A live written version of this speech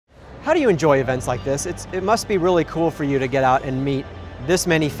How do you enjoy events like this? It must be really cool for you to get out and meet this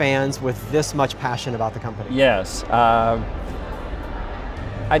many fans with this much passion about the company. Yes. I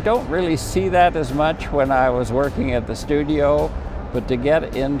don't really see that as much when I was working at the studio, but to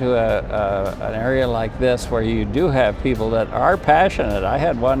get into an area like this where you do have people that are passionate. I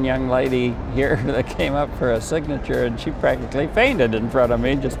had one young lady here that came up for a signature and she practically fainted in front of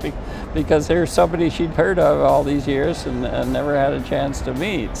me just because here's somebody she'd heard of all these years and never had a chance to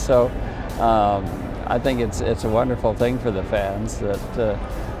meet. So I think it's a wonderful thing for the fans that the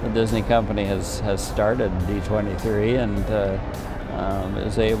Disney company has started D23 and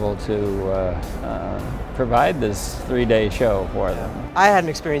is able to provide this 3-day show for them. I had an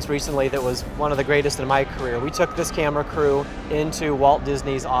experience recently that was one of the greatest in my career. We took this camera crew into Walt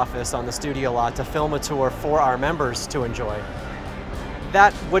Disney's office on the studio lot to film a tour for our members to enjoy.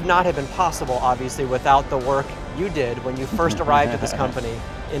 That would not have been possible, obviously, without the work you did when you first arrived at this company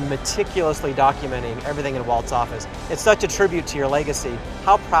in meticulously documenting everything in Walt's office. It's such a tribute to your legacy.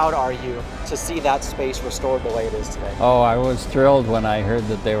 How proud are you to see that space restored the way it is today? Oh, I was thrilled when I heard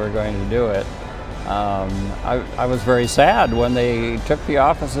that they were going to do it. I was very sad when they took the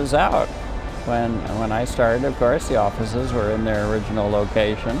offices out. When I started, of course, the offices were in their original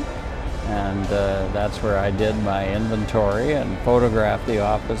location, and that's where I did my inventory and photographed the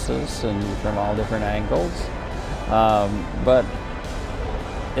offices and from all different angles. But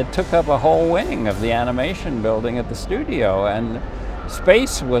it took up a whole wing of the animation building at the studio, and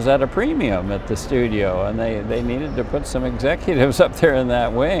space was at a premium at the studio, and they needed to put some executives up there in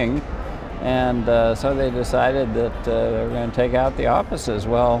that wing, and so they decided that they were going to take out the offices.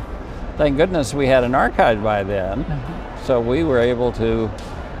 Well, thank goodness we had an archive by then, so we were able to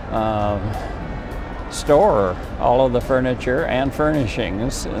store all of the furniture and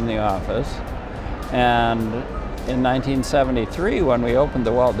furnishings in the office. And in 1973, when we opened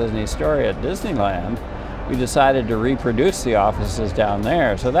the Walt Disney Story at Disneyland, we decided to reproduce the offices down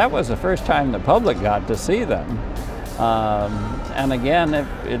there. So that was the first time the public got to see them. And again,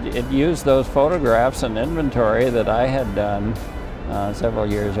 it used those photographs and inventory that I had done several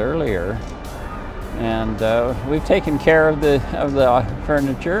years earlier. And we've taken care of the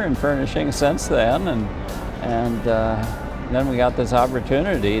furniture and furnishings since then, and then we got this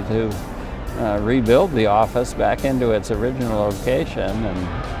opportunity to rebuild the office back into its original location, and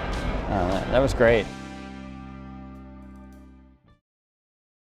that was great.